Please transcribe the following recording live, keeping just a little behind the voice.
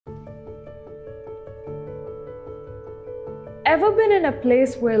Ever been in a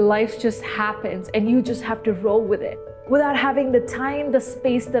place where life just happens and you just have to roll with it without having the time, the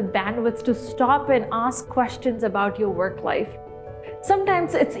space, the bandwidth to stop and ask questions about your work life?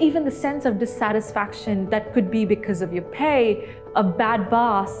 Sometimes it's even the sense of dissatisfaction that could be because of your pay, a bad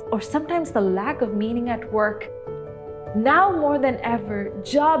boss, or sometimes the lack of meaning at work. Now more than ever,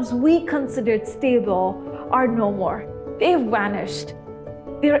 jobs we considered stable are no more. They've vanished.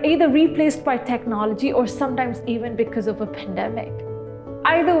 They're either replaced by technology or sometimes even because of a pandemic.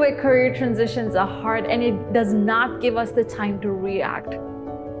 Either way, career transitions are hard and it does not give us the time to react.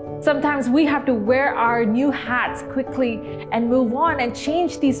 Sometimes we have to wear our new hats quickly and move on and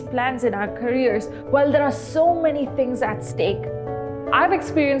change these plans in our careers while there are so many things at stake. I've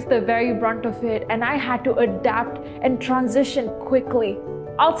experienced the very brunt of it and I had to adapt and transition quickly.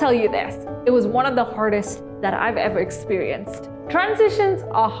 I'll tell you this, it was one of the hardest that I've ever experienced. Transitions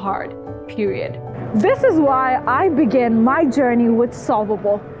are hard, period. This is why I began my journey with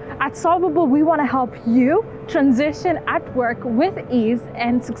Solvable. At Solvable, we want to help you transition at work with ease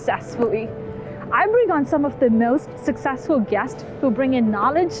and successfully. I bring on some of the most successful guests who bring in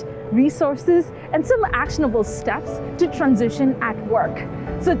knowledge, resources, and some actionable steps to transition at work.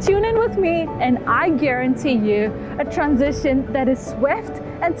 So tune in with me and I guarantee you a transition that is swift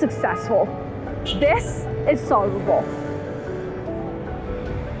and successful. This is Solvable.